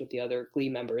clash with the other Glee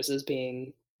members as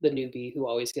being the newbie who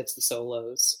always gets the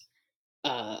solos.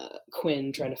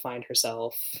 Quinn trying to find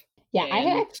herself. Yeah, I had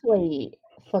And- actually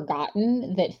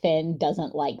forgotten that Finn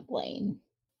doesn't like Blaine.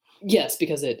 Yes,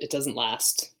 because it doesn't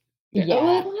last. Yeah.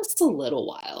 Well, it lasts a little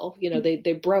while.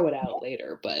 They bro it out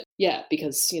later, but yeah,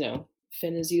 because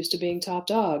Finn is used to being top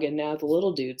dog, and now the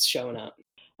little dude's showing up.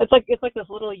 It's like this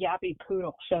little yappy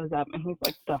poodle shows up, and he's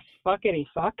like, "The fuckity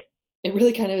fuck." It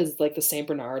really kind of is like the Saint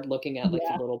Bernard looking at like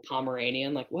Yeah. the little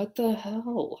Pomeranian, like what the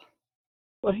hell?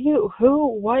 What are you? Who?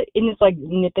 What? And it's like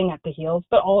nipping at the heels,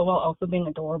 but all while also being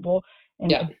adorable and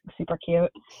Yeah. super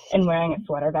cute and wearing a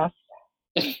sweater vest.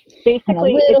 And a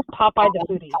Basically, little it's Popeye the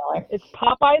foodie. collar. It's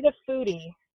Popeye the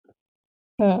foodie.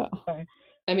 Oh,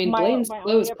 I mean, My- Blaine's my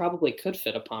clothes only- probably could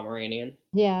fit a Pomeranian.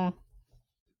 yeah.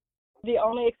 The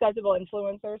only acceptable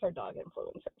influencers are dog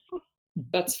influencers.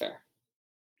 That's fair.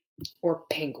 Or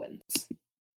penguins.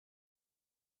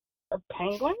 Or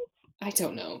penguins? I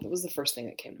don't know. That was the first thing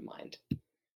that came to mind.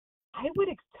 I would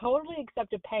totally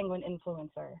accept a penguin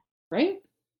influencer. Right?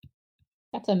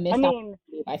 That's a missed I mean,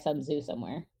 opportunity by some zoo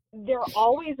somewhere. they're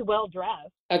always well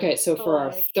dressed. Okay, so for our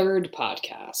Like- third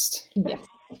podcast, Yes.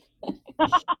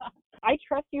 I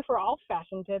trust you for all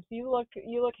fashion tips. You look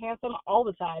handsome all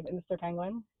the time, Mr.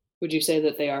 Penguin. would you say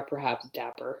that they are perhaps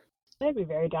dapper? They'd be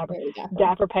very dapper. Very dapper.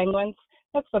 Dapper penguins.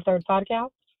 That's the third podcast.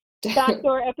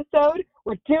 Backdoor episode.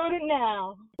 We're doing it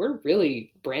now. We're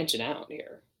really branching out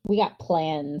here. We got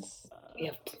plans. We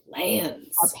have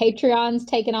plans. Our Patreon's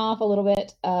taken off a little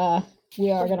bit.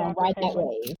 We are For going to ride that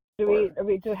transportation.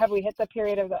 wave. Have we hit the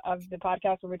period of the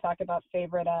podcast where we talk about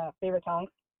favorite songs?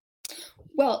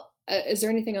 Well, is there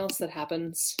anything else that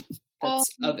happens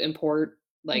that's of import?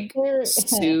 Like there-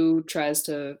 Sue tries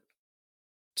to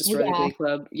destroy the Yeah. Glee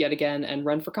Club yet again and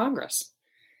run for Congress.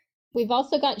 We've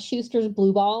also got Schuster's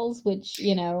Blue Balls, which,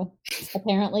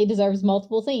 apparently deserves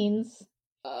multiple scenes.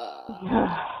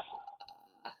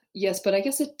 Yes, but I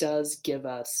guess it does give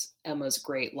us Emma's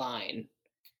great line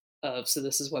of, so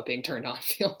this is what being turned on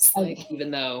feels like, Okay. even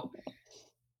though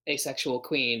asexual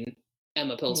queen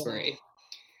Emma Pillsbury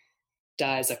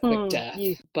dies a quick death.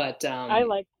 yeah. But I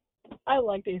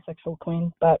liked Asexual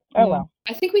Queen, but oh Yeah. well.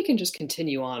 I think we can just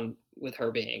continue on with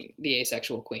her being the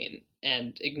asexual queen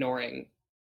and ignoring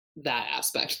that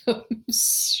aspect of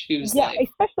Shu's Yeah, life.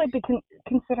 especially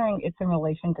considering it's in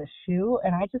relation to Shu,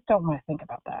 and I just don't want to think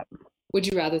about that. Would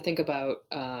you rather think about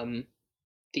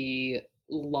the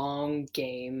long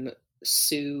game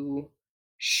Sue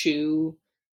Shu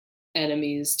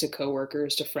enemies to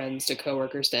coworkers to friends to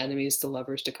coworkers to enemies to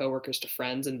lovers to coworkers to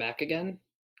friends and back again?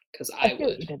 Because I see what you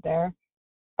would. did there.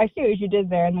 I see what you did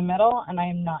there in the middle, and I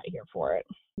am not here for it.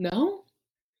 No?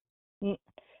 N-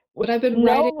 But I've been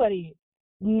writing.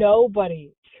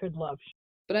 Nobody should love Shu.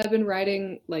 But I've been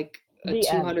writing like a The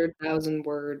end. 200,000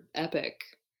 word epic.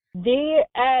 The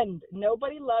end.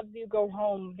 Nobody loves you. Go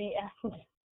home. The end. I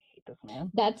hate this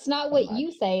man. That's not what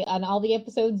you say on all the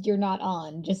episodes you're not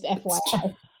on, just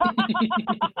FYI.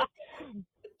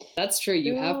 That's true.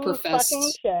 You have Shu professed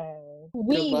fucking Shay.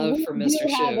 your love for do Mr.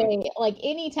 have Shu.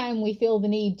 anytime we feel the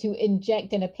need to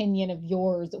inject an opinion of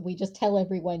yours, we just tell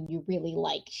everyone you really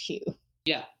like Shu.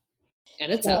 Yeah.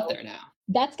 And it's out So- there now.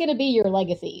 That's going to be your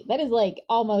legacy. That is like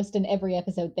almost an every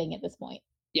episode thing at this point.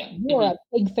 Yeah. You're Mhm. a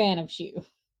big fan of Shu.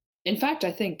 In fact,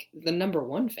 I think the number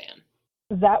one fan,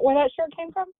 Is that where that shirt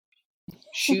came from?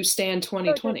 Shu Stan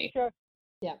 2020.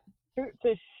 Yeah.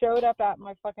 Just showed up at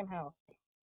my fucking house.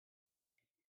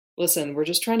 Listen, we're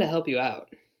just trying to help you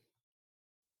out.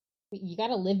 You got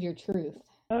to live your truth.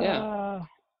 Yeah.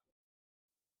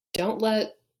 Don't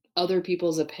let other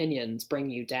people's opinions bring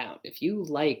you down. If you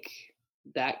like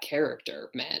that character,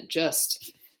 man,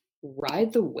 just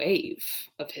ride the wave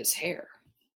of his hair.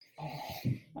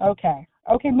 Okay,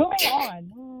 moving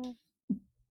on.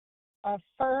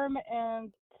 Firm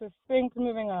and succinct,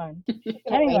 moving on.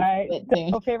 Anyway, Wait a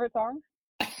minute, favorite song?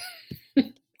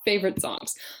 Favorite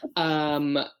songs.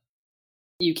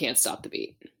 You Can't Stop the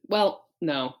Beat. Well,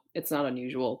 no, it's not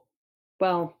unusual.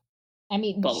 Well, I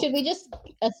mean, both. should we just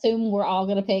assume we're all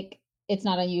going to pick It's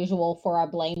Not Unusual for our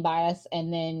Blaine bias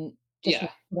and then just Yeah.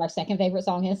 what our second favorite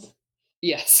song is?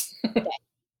 Yes.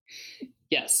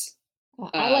 Yes.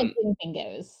 I like Anything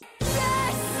Goes.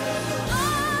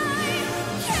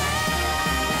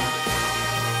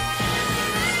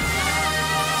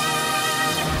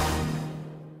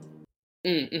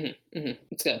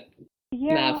 It's good.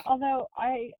 Yeah, Mav. although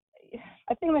I think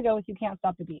I'm gonna go with You Can't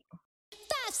Stop the Beat. 5,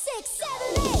 6,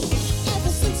 7, 8. Ever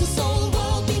since this whole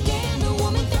world began, the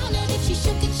woman found out if she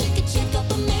shook it, she could check up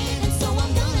a man. And so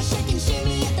I'm gonna shake and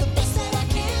shimmy at the best that I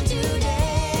can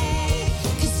today.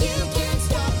 'Cause you can't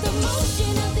stop the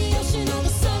motion of the ocean or the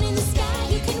sun in the sky.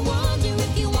 You can wonder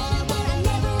if you wanna, but I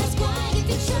never ask why. If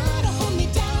you try to hold me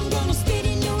down, I'm gonna spit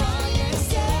in your eye and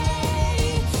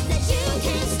say that you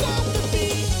can't stop the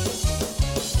beat.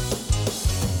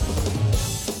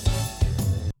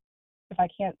 If I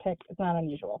can't pick, It's Not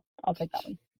Unusual. I'll take that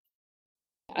one.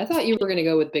 I thought you were going to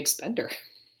go with Big Spender.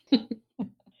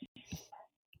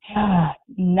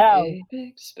 No, Hey,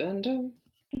 Big Spender.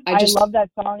 I love that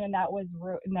song, and that was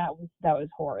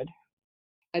horrid.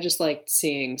 I just liked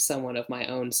seeing someone of my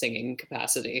own singing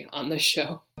capacity on this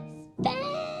show. Then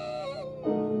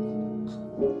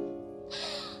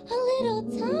a little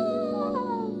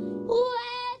time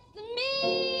with me.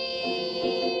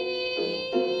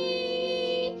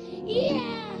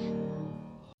 Yeah.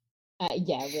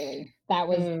 Yeah, really. That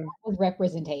was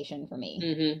representation for me.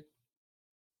 Mm-hmm.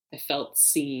 I felt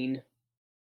seen.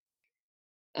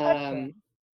 That's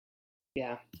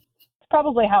Yeah. It's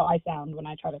probably how I sound when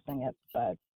I try to sing it,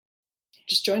 but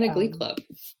Just join a Glee Club.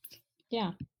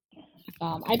 Yeah.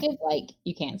 I did like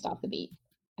You Can't Stop the Beat.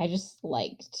 I just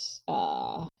liked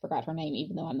forgot her name,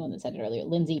 even though I'm the one that said it earlier.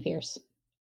 Lindsay Pierce.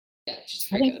 Yeah, she's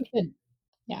I very think good.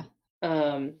 she's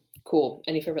good. Cool.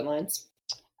 Any favorite lines?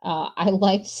 I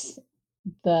liked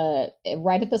the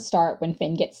right at the start when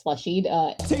Finn gets slushied.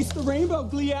 Taste the rainbow,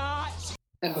 Gliatch!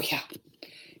 Oh yeah.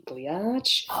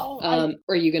 Gliatch. Oh,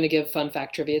 Are you gonna give fun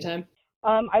fact trivia time?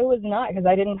 I was not, because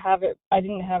I didn't have it. I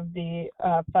didn't have the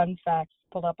fun facts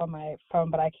pulled up on my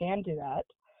phone, but I can do that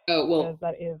Oh well, because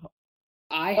that is.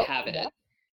 I Oh, have it. yeah.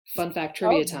 Fun fact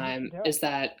trivia yeah, time do it. is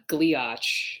that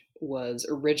Gleeotch was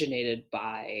originated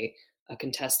by a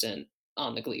contestant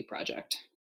on the Glee project.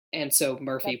 And so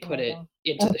Murphy That's put it amazing.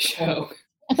 into Of the show.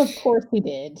 Of course he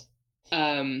did.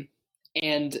 And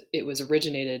it was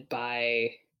originated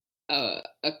by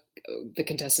the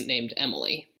contestant named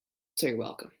Emily. So you're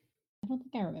welcome. I don't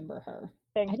think I remember her.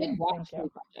 Thank I you. didn't watch Thank the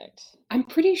you. project. I'm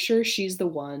pretty sure she's the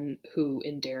one who,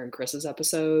 in Darren Chris's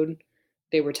episode,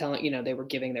 they were telling, they were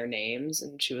giving their names,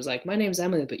 and she was like, "My name's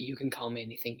Emily, but you can call me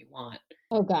anything you want."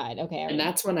 Oh God. Okay. I And remember.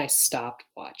 that's when I stopped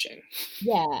watching.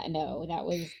 Yeah. No, that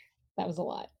was a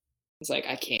lot. It's like,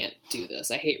 I can't do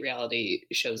this. I hate reality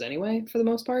shows anyway, for the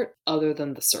most part, other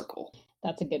than The Circle.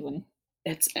 That's a good one.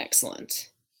 It's excellent.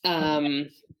 I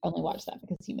only watched that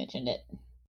because you mentioned it.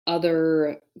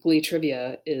 Other Glee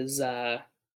trivia is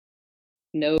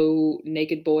no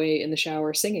naked boy in the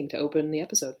shower singing to open the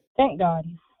episode. Thank God.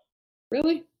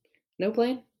 Really? No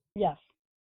Blaine? Yes.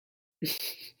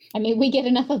 I mean, we get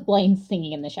enough of Blaine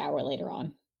singing in the shower later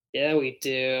on. Yeah, we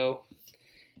do.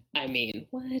 I mean,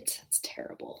 what? That's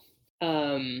terrible.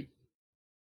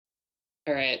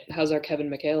 All right, how's our Kevin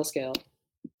McHale scale?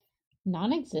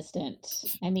 Non-existent.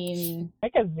 I mean,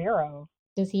 Like a 0.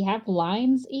 does he have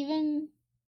lines even?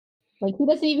 Like, he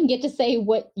doesn't even get to say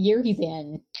what year he's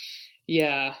in.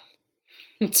 Yeah,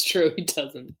 it's true, he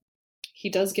doesn't. He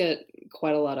does get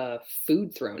quite a lot of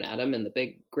food thrown at him in the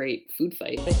big, great food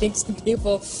fight. I think some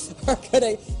people are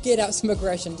going to get out some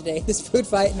aggression today, this food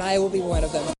fight, and I will be one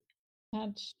of them. That's I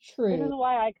don't true. know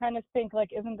why I kind of think, like,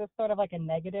 isn't this sort of like a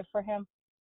negative for him?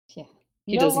 Yeah.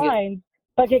 He No doesn't get- lines,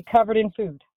 but get covered in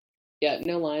food. Yeah,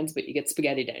 no lines, but you get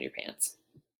spaghetti down your pants.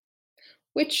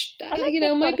 Which, I think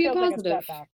this might sort of be a feels like positive.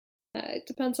 setback. It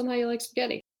depends on how you like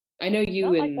spaghetti. I know you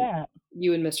Not like and that.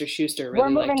 you and Mr. Schuster We're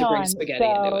really like moving to bring on. spaghetti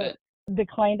into So, it. the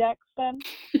Kleenex then?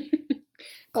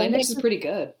 Kleenex is pretty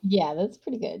good. Yeah, that's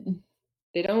pretty good.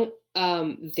 They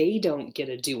don't get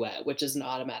a duet, which is an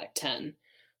automatic 10.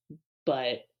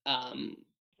 But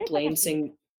Blaine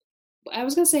sing I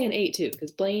was gonna say an 8 too,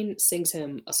 because Blaine sings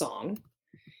him a song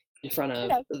in front of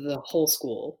the whole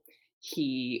school.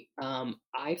 He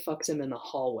I fucks him in the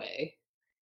hallway.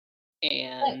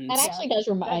 And That actually does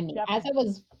remind me. As I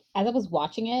was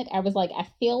watching it, I was like, I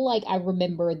feel like I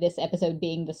remember this episode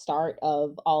being the start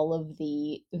of all of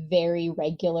the very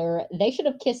regular "they should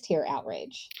have kissed here"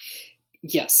 outrage.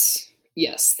 Yes,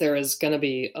 there is gonna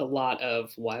be a lot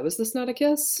of why was this not a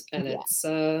kiss? And it's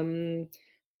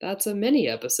that's a mini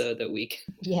episode that we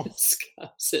can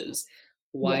discuss is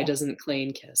why doesn't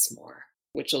Klaine kiss more?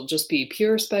 Which will just be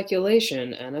pure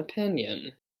speculation and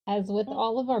opinion. As with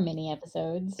all of our mini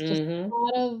episodes, just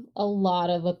Mhm. a lot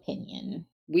of opinion.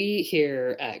 We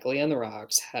here at Glee on the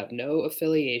Rocks have no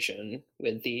affiliation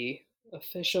with the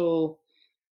official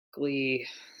Glee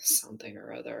something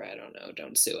or other. I don't know.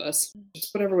 Don't sue us.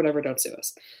 Just whatever, don't sue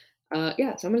us.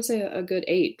 Yeah, so I'm going to say a good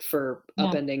 8 for Yeah.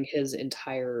 upending his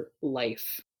entire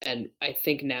life. And I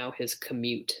think now his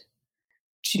commute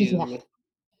Yeah.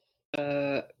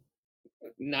 to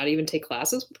not even take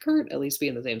classes with Kurt, at least be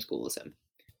in the same school as him.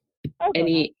 I'm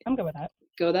good with that.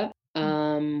 Go with that.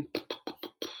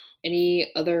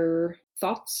 Any other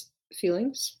thoughts,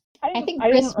 feelings? I think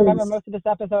didn't Chris remember was- most of this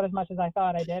episode as much as I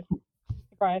thought I did.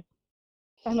 Surprise.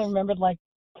 I only remembered like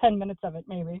 10 minutes of it,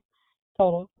 maybe,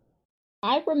 total.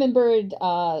 I remembered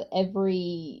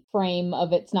every frame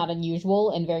of It's Not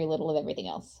Unusual and very little of everything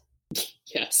else.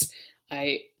 Yes,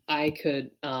 I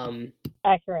could.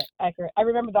 Accurate. I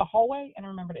remembered the hallway, and I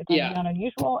remembered It's Not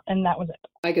Unusual, and that was it.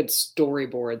 I could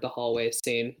storyboard the hallway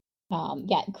scene.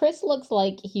 Yeah, Chris looks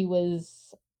like he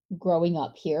was growing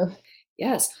up here.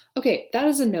 Yes. Okay, that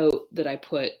is a note that I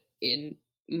put in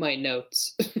my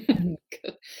notes.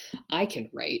 I can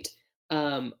write.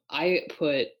 I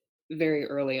put very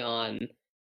early on,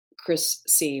 Chris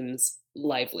seems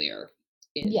livelier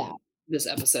in this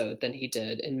episode than he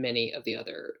did in many of the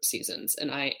other seasons,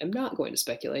 and I am not going to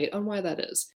speculate on why that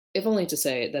is. If only to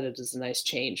say that it is a nice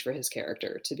change for his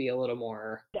character to be a little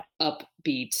more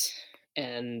upbeat,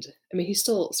 and I mean he's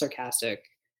still sarcastic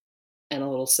and a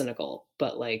little cynical,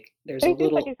 but like there's He a seems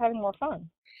little. like he's having more fun.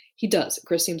 He does.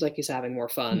 Chris seems like he's having more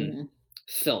fun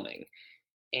filming,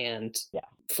 and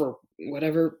for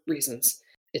whatever reasons,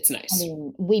 it's nice. I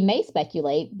mean, we may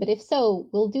speculate, but if so,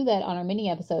 we'll do that on our mini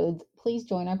episodes. Please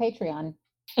join our Patreon.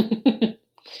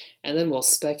 And then we'll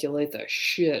speculate the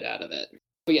shit out of it.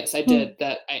 But yes, I did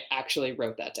that. I actually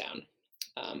wrote that down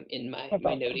in my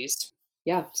noties.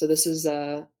 Yeah, so this is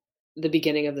the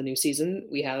beginning of the new season.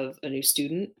 We have a new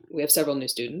student. We have several new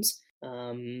students.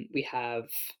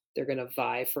 They're going to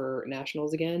vie for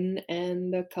nationals again,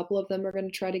 and a couple of them are going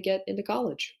to try to get into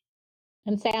college.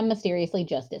 And Sam mysteriously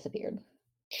just disappeared.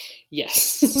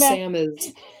 Yes, Meh. Sam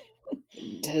is.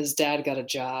 His dad got a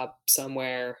job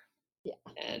somewhere, Yeah.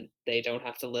 and they don't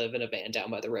have to live in a van down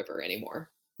by the river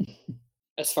anymore,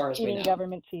 as far as we Eating know.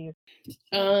 government cheese.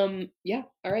 Yeah.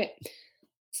 All right.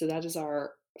 So that is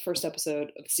our first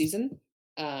episode of the season.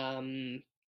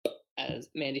 As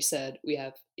Mandy said, we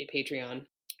have a Patreon.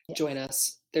 Yes. Join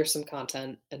us. There's some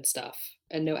content and stuff,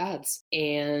 and no ads.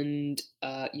 And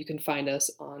you can find us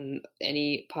on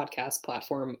any podcast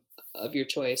platform of your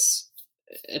choice,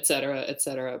 etc.,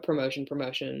 etc. Promotion,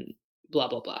 blah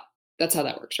blah blah. That's how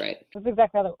that works, right? That's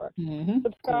exactly how that works. Mhm.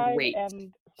 Subscribe Great.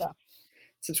 and stuff.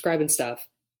 Subscribe and stuff.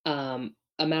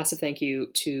 A massive thank you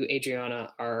to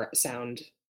Adriana, our sound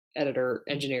editor,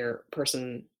 engineer,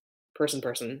 person.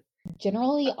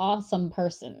 Generally awesome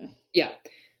person. Yeah,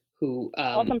 who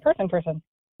Awesome person.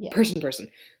 Yeah.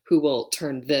 person who will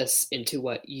turn this into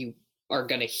what you are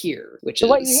gonna hear, which So is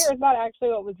what you hear is not actually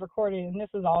what was recorded, and this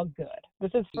is all good.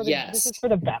 This is for the Yes.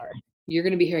 better. You're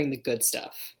gonna be hearing the good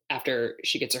stuff after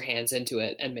she gets her hands into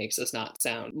it and makes us not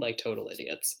sound like total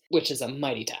idiots, which is a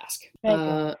mighty task.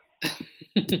 Thank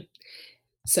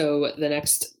So the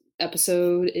next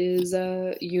episode is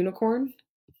Unicorn.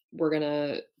 We're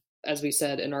gonna, as we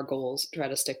said in our goals, try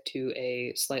to stick to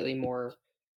a slightly more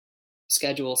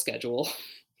schedule.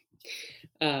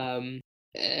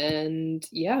 And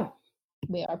yeah,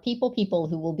 We are people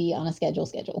who will be on a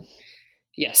schedule.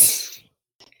 yes.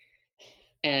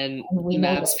 And And we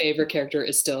know Mab's that. favorite character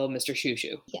is still Mr.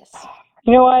 Shushu. Yes.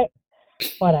 You know what?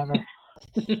 Whatever.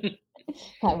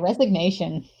 That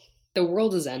resignation. The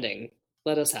world is ending.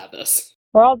 Let us have this.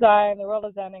 We're all dying. The world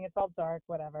is ending. It's all dark.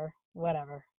 Whatever.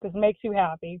 This makes you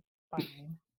happy.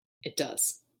 Fine. It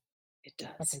does. It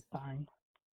does. Okay, fine.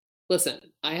 Listen,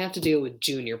 I have to deal with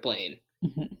Junior Blaine.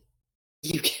 Mhm.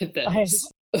 You get I-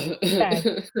 this.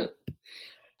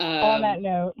 On that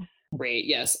note, Great.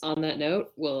 Yes. On that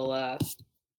note, we'll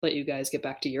let you guys get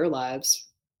back to your lives.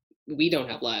 We don't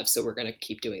have lives, so we're going to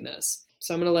keep doing this.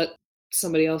 So I'm going to let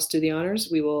somebody else do the honors.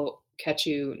 We will catch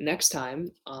you next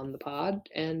time on the pod,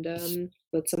 and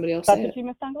let somebody else that's say what it. you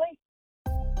missed on Glee.